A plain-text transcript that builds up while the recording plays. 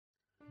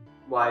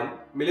While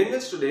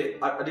millennials today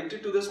are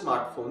addicted to their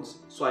smartphones,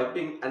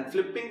 swiping and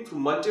flipping through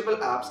multiple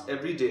apps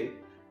every day,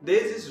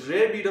 there is this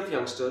rare breed of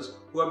youngsters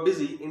who are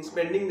busy in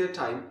spending their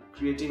time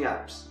creating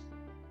apps.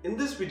 In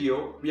this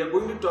video, we are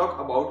going to talk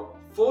about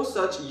 4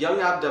 such young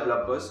app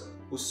developers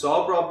who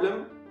saw a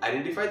problem,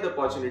 identified the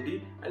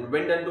opportunity, and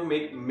went on to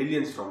make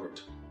millions from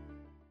it.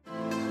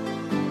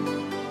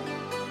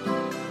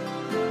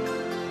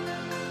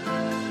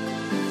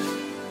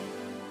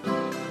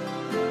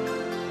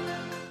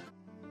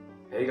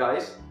 Hey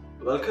guys,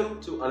 welcome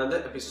to another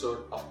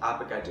episode of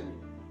App Academy.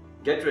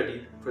 Get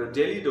ready for a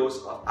daily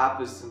dose of app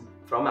wisdom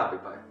from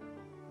Appify.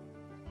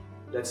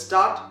 Let's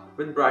start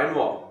with Brian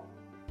Wong.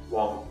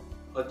 Wong,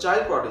 a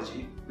child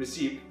prodigy,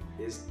 received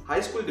his high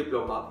school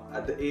diploma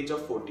at the age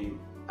of 14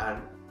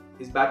 and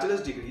his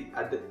bachelor's degree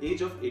at the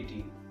age of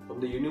 18 from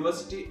the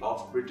University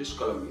of British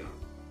Columbia.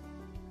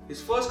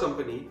 His first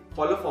company,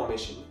 Follow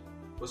Formation,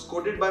 was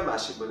quoted by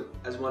Mashable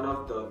as one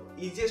of the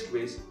easiest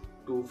ways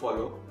to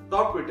follow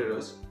top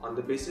Twitterers on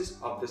the basis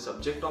of the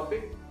subject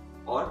topic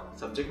or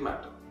subject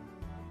matter.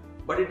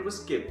 But it was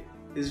Kip,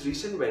 his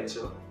recent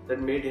venture,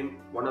 that made him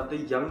one of the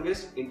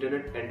youngest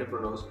internet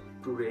entrepreneurs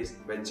to raise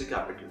venture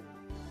capital.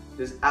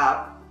 This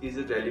app is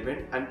a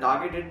relevant and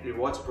targeted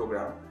rewards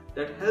program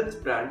that helps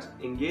brands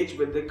engage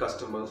with their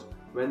customers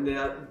when they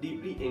are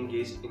deeply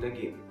engaged in a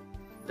game.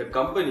 The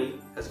company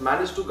has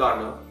managed to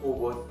garner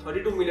over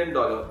 $32 million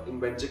in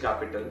venture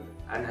capital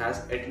and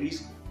has at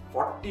least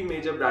 40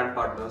 major brand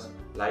partners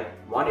like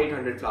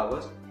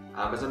 1-800-Flowers,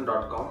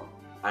 Amazon.com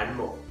and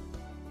more.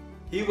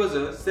 He was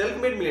a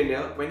self-made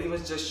millionaire when he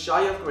was just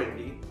shy of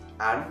 20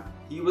 and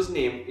he was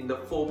named in the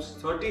Forbes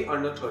 30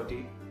 Under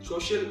 30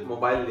 social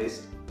mobile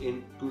list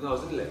in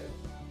 2011.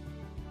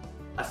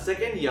 A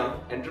second young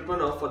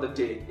entrepreneur for the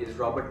day is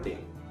Robert Ney.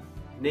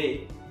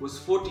 Ney was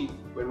 14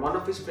 when one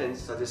of his friends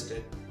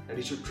suggested that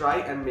he should try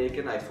and make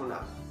an iPhone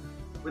app.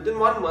 Within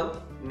 1 month,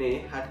 Ney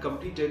had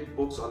completed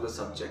books on the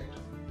subject,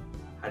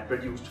 had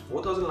produced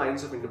 4,000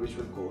 lines of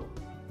individual code,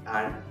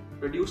 and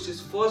produced his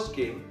first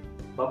game,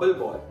 Bubble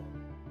Ball,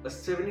 a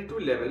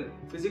 72-level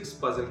physics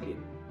puzzle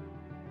game.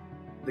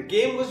 The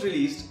game was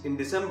released in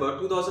December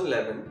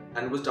 2011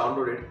 and was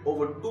downloaded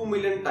over 2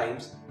 million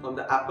times from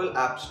the Apple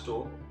App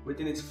Store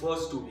within its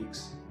first 2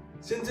 weeks.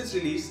 Since its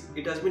release,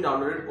 it has been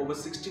downloaded over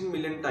 16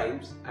 million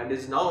times and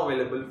is now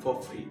available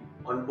for free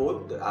on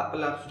both the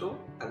Apple App Store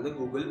and the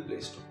Google Play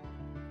Store.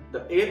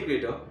 The 8th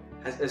grader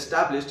has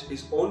established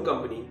his own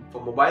company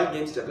for mobile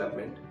games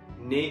development,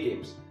 Ney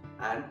Games,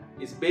 and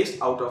is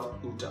based out of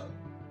Utah.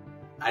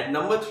 At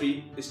number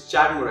 3 is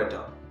Chad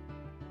Murata.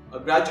 A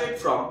graduate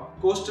from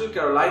Coastal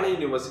Carolina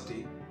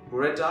University,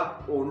 Murata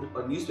owned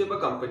a newspaper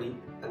company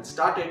and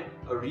started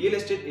a real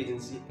estate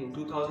agency in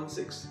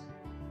 2006.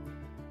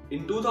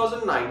 In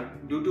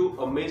 2009, due to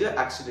a major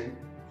accident,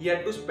 he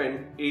had to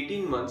spend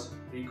 18 months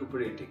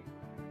recuperating.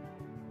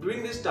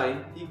 During this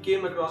time, he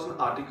came across an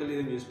article in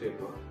the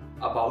newspaper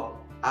about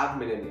app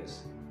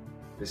millionaires.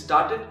 They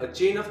started a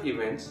chain of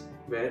events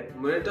where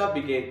Murata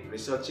began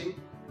researching,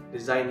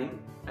 designing,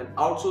 and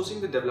outsourcing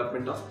the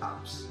development of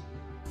apps.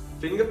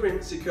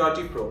 Fingerprint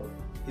Security Pro,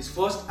 his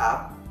first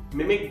app,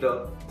 mimicked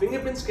the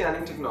fingerprint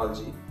scanning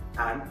technology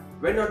and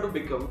went on to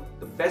become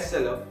the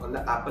bestseller on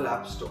the Apple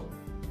App Store.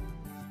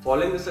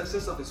 Following the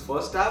success of his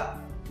first app,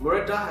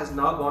 Murata has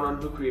now gone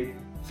on to create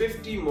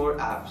 50 more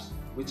apps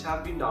which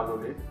have been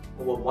downloaded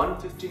over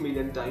 150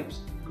 million times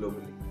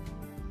globally.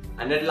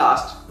 And at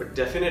last, but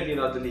definitely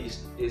not the least,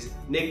 is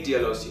Nick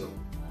D'Alessio.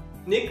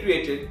 Nick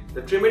created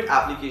the Trimit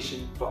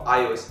application for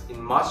iOS in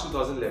March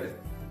 2011.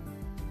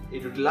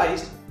 It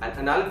utilized an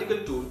analytical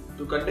tool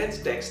to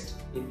condense text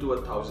into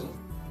 1,000,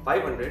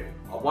 500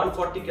 or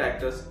 140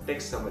 characters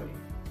text summary.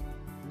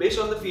 Based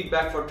on the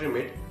feedback for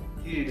Trimit,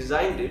 he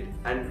redesigned it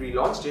and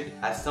relaunched it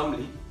as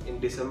Sumly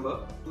in December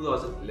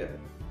 2011.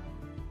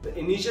 The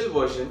initial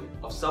version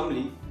of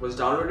Sumly was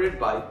downloaded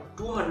by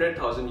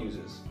 200,000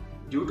 users.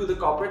 Due to the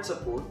corporate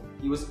support,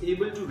 he was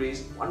able to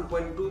raise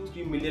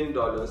 $1.23 million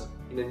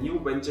in a new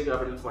venture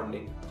capital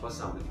funding for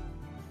Sumly.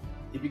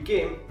 He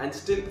became and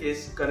still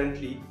is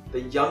currently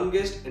the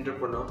youngest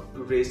entrepreneur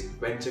to raise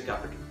venture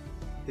capital.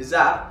 His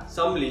app,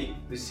 Sumly,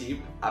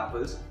 received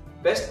Apple's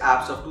Best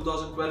Apps of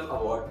 2012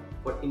 award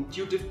for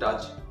intuitive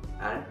touch,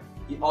 and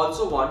he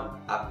also won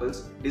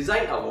Apple's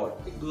Design Award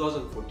in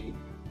 2014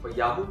 for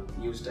Yahoo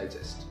News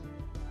Digest.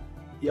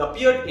 He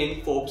appeared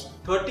in Forbes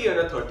 30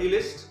 Under 30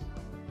 list,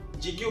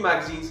 GQ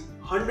Magazine's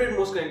 100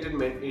 Most Connected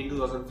Men in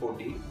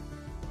 2014,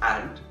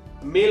 and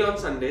Mail on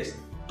Sunday's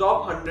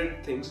Top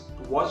 100 Things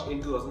to Watch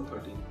in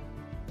 2013.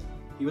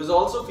 He was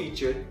also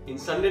featured in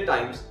Sunday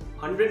Times'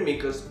 100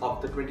 Makers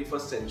of the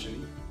 21st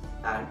Century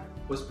and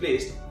was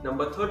placed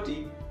number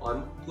 30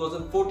 on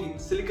 2014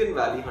 Silicon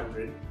Valley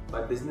 100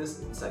 by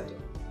Business Insider.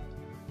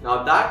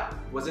 Now that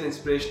was an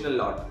inspirational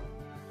lot.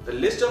 The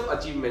list of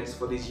achievements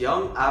for these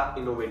young app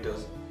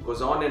innovators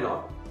goes on and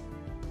on.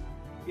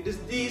 It is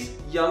these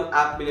young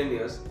app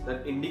millionaires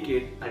that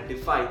indicate and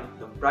define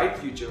the bright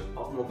future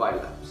of mobile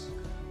apps.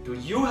 Do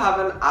you have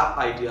an app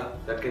idea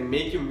that can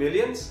make you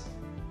millions?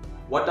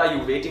 What are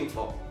you waiting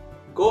for?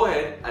 go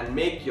ahead and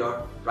make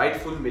your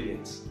rightful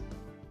millions.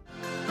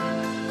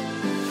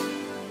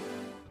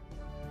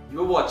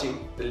 You are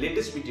watching the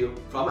latest video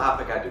from App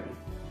Academy.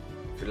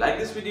 If you like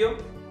this video,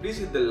 please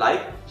hit the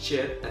like,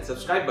 share and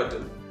subscribe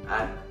button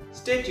and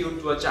stay tuned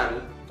to our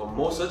channel for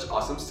more such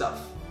awesome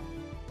stuff.